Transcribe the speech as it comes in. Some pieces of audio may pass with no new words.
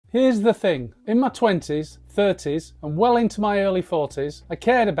Here's the thing, in my 20s, 30s and well into my early 40s, I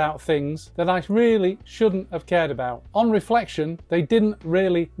cared about things that I really shouldn't have cared about. On reflection, they didn't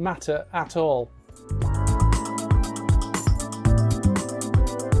really matter at all.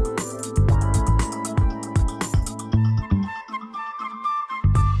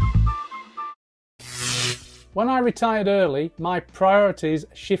 When I retired early, my priorities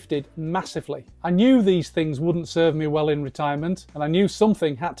shifted massively. I knew these things wouldn't serve me well in retirement, and I knew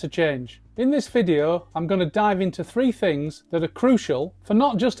something had to change. In this video, I'm going to dive into 3 things that are crucial for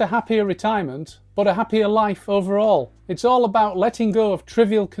not just a happier retirement, but a happier life overall. It's all about letting go of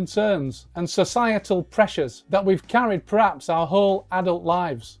trivial concerns and societal pressures that we've carried perhaps our whole adult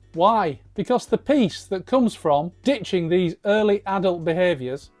lives. Why? Because the peace that comes from ditching these early adult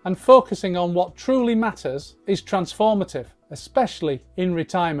behaviours and focusing on what truly matters is transformative, especially in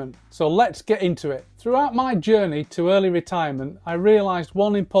retirement. So let's get into it. Throughout my journey to early retirement, I realised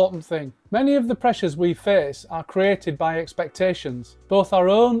one important thing. Many of the pressures we face are created by expectations, both our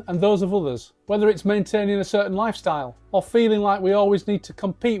own and those of others, whether it's maintaining a certain lifestyle or feeling like we always need to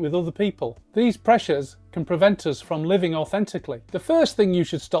compete with other people. These pressures can prevent us from living authentically. The first thing you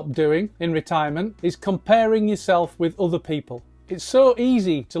should stop doing in retirement is comparing yourself with other people. It's so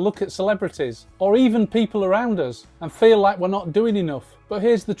easy to look at celebrities or even people around us and feel like we're not doing enough. But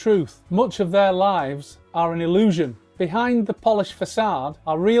here's the truth, much of their lives are an illusion. Behind the polished facade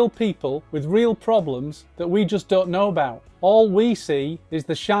are real people with real problems that we just don't know about. All we see is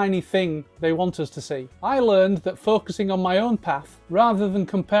the shiny thing they want us to see. I learned that focusing on my own path, rather than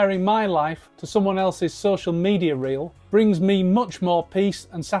comparing my life to someone else's social media reel, brings me much more peace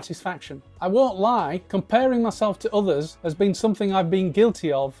and satisfaction. I won't lie, comparing myself to others has been something I've been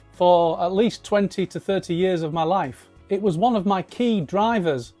guilty of for at least 20 to 30 years of my life. It was one of my key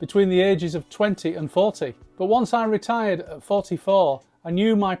drivers between the ages of 20 and 40. But once I retired at 44, I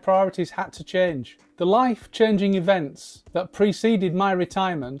knew my priorities had to change. The life-changing events that preceded my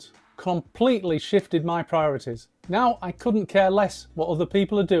retirement completely shifted my priorities. Now I couldn't care less what other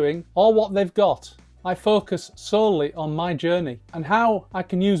people are doing or what they've got. I focus solely on my journey and how I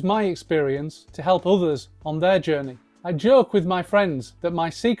can use my experience to help others on their journey. I joke with my friends that my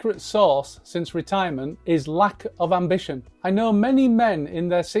secret sauce since retirement is lack of ambition. I know many men in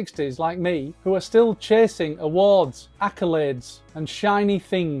their 60s like me who are still chasing awards, accolades and shiny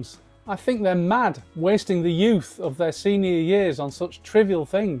things. I think they're mad wasting the youth of their senior years on such trivial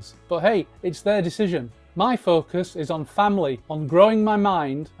things. But hey, it's their decision. My focus is on family, on growing my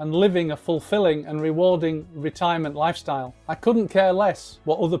mind and living a fulfilling and rewarding retirement lifestyle. I couldn't care less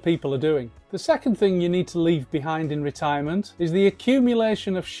what other people are doing. The second thing you need to leave behind in retirement is the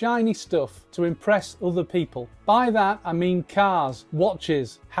accumulation of shiny stuff to impress other people. By that I mean cars,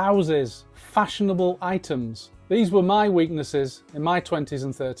 watches, houses, fashionable items. These were my weaknesses in my 20s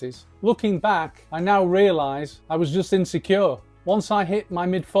and 30s. Looking back, I now realise I was just insecure. Once I hit my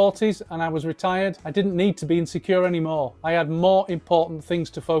mid-40s and I was retired, I didn't need to be insecure anymore. I had more important things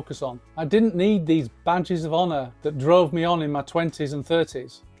to focus on. I didn't need these badges of honour that drove me on in my 20s and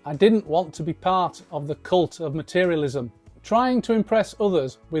 30s. I didn't want to be part of the cult of materialism. Trying to impress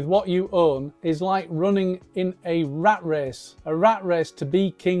others with what you own is like running in a rat race to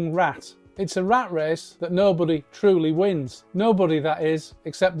be king rat. It's a rat race that nobody truly wins. Nobody, that is,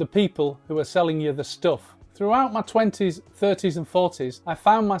 except the people who are selling you the stuff. Throughout my 20s, 30s and 40s, I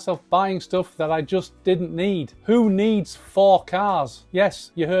found myself buying stuff that I just didn't need. Who needs 4 cars?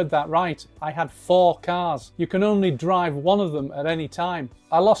 Yes, you heard that right. I had 4 cars. You can only drive one of them at any time.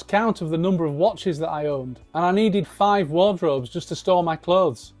 I lost count of the number of watches that I owned, and I needed 5 wardrobes just to store my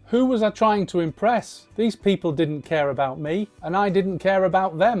clothes. Who was I trying to impress? These people didn't care about me, and I didn't care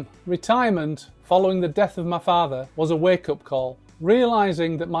about them. Retirement, following the death of my father, was a wake-up call.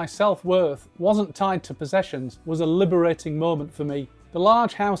 Realising that my self-worth wasn't tied to possessions was a liberating moment for me. The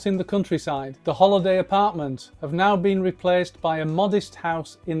large house in the countryside, the holiday apartment, have now been replaced by a modest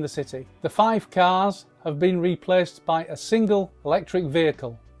house in the city. The 5 cars have been replaced by a single electric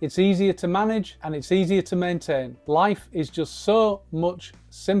vehicle. It's easier to manage and it's easier to maintain. Life is just so much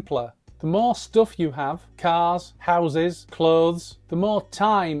simpler. The more stuff you have, cars, houses, clothes, the more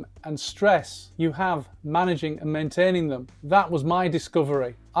time and stress you have managing and maintaining them. That was my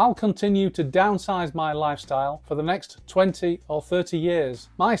discovery. I'll continue to downsize my lifestyle for the next 20 or 30 years.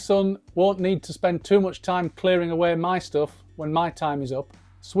 My son won't need to spend too much time clearing away my stuff when my time is up.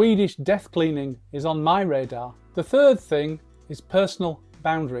 Swedish death cleaning is on my radar. The third thing is personal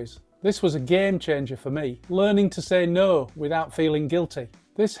boundaries. This was a game changer for me, learning to say no without feeling guilty.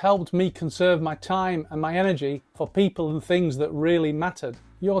 This helped me conserve my time and my energy for people and things that really mattered.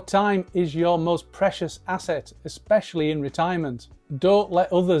 Your time is your most precious asset, especially in retirement. Don't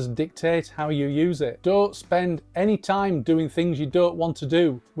let others dictate how you use it. Don't spend any time doing things you don't want to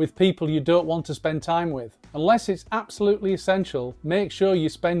do with people you don't want to spend time with. Unless it's absolutely essential, make sure you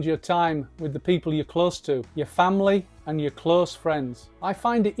spend your time with the people you're close to, your family and your close friends. I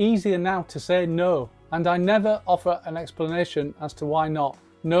find it easier now to say no, and I never offer an explanation as to why not.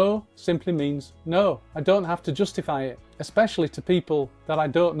 No simply means no. I don't have to justify it, especially to people that I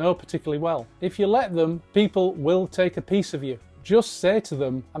don't know particularly well. If you let them, people will take a piece of you. Just say to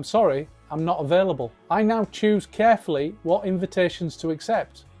them, I'm sorry, I'm not available. I now choose carefully what invitations to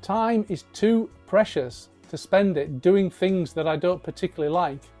accept. Time is too precious to spend it doing things that I don't particularly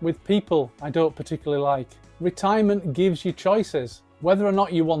like, with people I don't particularly like. Retirement gives you choices, whether or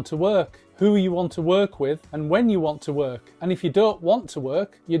not you want to work, who you want to work with, and when you want to work. And if you don't want to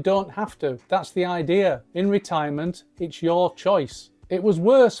work, you don't have to. That's the idea. In retirement, it's your choice. It was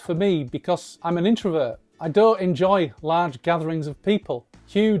worse for me because I'm an introvert. I don't enjoy large gatherings of people.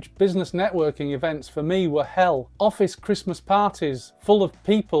 Huge business networking events for me were hell. Office Christmas parties full of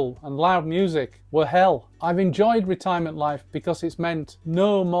people and loud music were hell. I've enjoyed retirement life because it's meant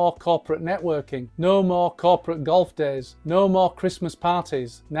no more corporate networking, no more corporate golf days, no more Christmas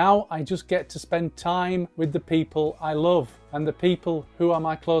parties. Now I just get to spend time with the people I love and the people who are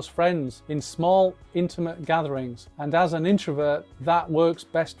my close friends in small, intimate gatherings. And as an introvert, that works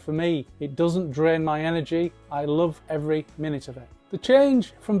best for me. It doesn't drain my energy. I love every minute of it. The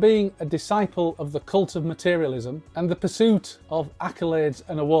change from being a disciple of the cult of materialism and the pursuit of accolades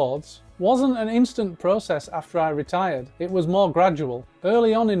and awards wasn't an instant process after I retired. It was more gradual.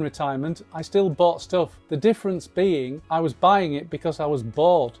 Early on in retirement, I still bought stuff. The difference being I was buying it because I was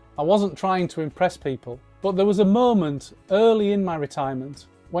bored. I wasn't trying to impress people. But there was a moment early in my retirement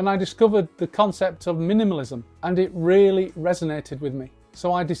when I discovered the concept of minimalism, and it really resonated with me.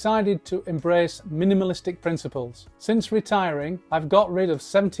 So I decided to embrace minimalistic principles. Since retiring, I've got rid of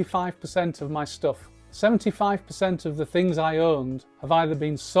 75% of my stuff. 75% of the things I owned have either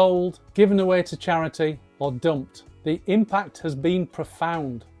been sold, given away to charity, or dumped. The impact has been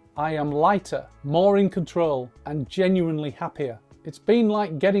profound. I am lighter, more in control, and genuinely happier. It's been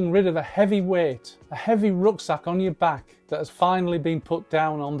like getting rid of a heavy weight, a heavy rucksack on your back that has finally been put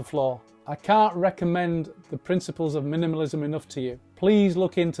down on the floor. I can't recommend the principles of minimalism enough to you. Please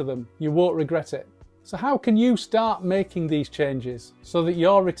look into them. You won't regret it. So how can you start making these changes so that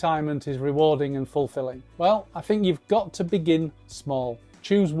your retirement is rewarding and fulfilling? Well, I think you've got to begin small.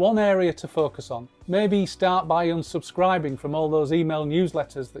 Choose one area to focus on. Maybe start by unsubscribing from all those email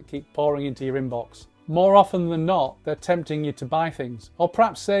newsletters that keep pouring into your inbox. More often than not, they're tempting you to buy things. Or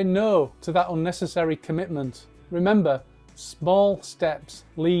perhaps say no to that unnecessary commitment. Remember, small steps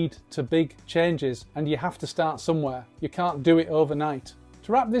lead to big changes, and you have to start somewhere. You can't do it overnight.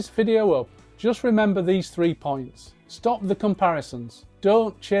 To wrap this video up, just remember these 3 points. Stop the comparisons.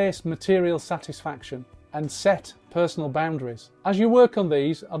 Don't chase material satisfaction. And set personal boundaries. As you work on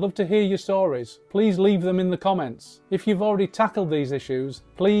these, I'd love to hear your stories. Please leave them in the comments. If you've already tackled these issues,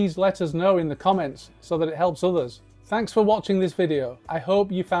 please let us know in the comments so that it helps others. Thanks for watching this video. I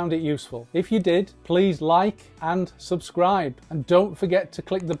hope you found it useful. If you did, please like and subscribe. And don't forget to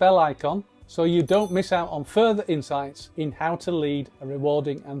click the bell icon so you don't miss out on further insights in how to lead a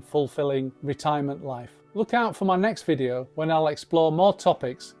rewarding and fulfilling retirement life. Look out for my next video when I'll explore more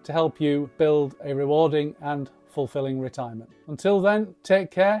topics to help you build a rewarding and fulfilling retirement. Until then,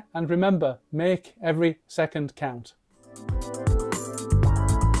 take care and remember, make every second count.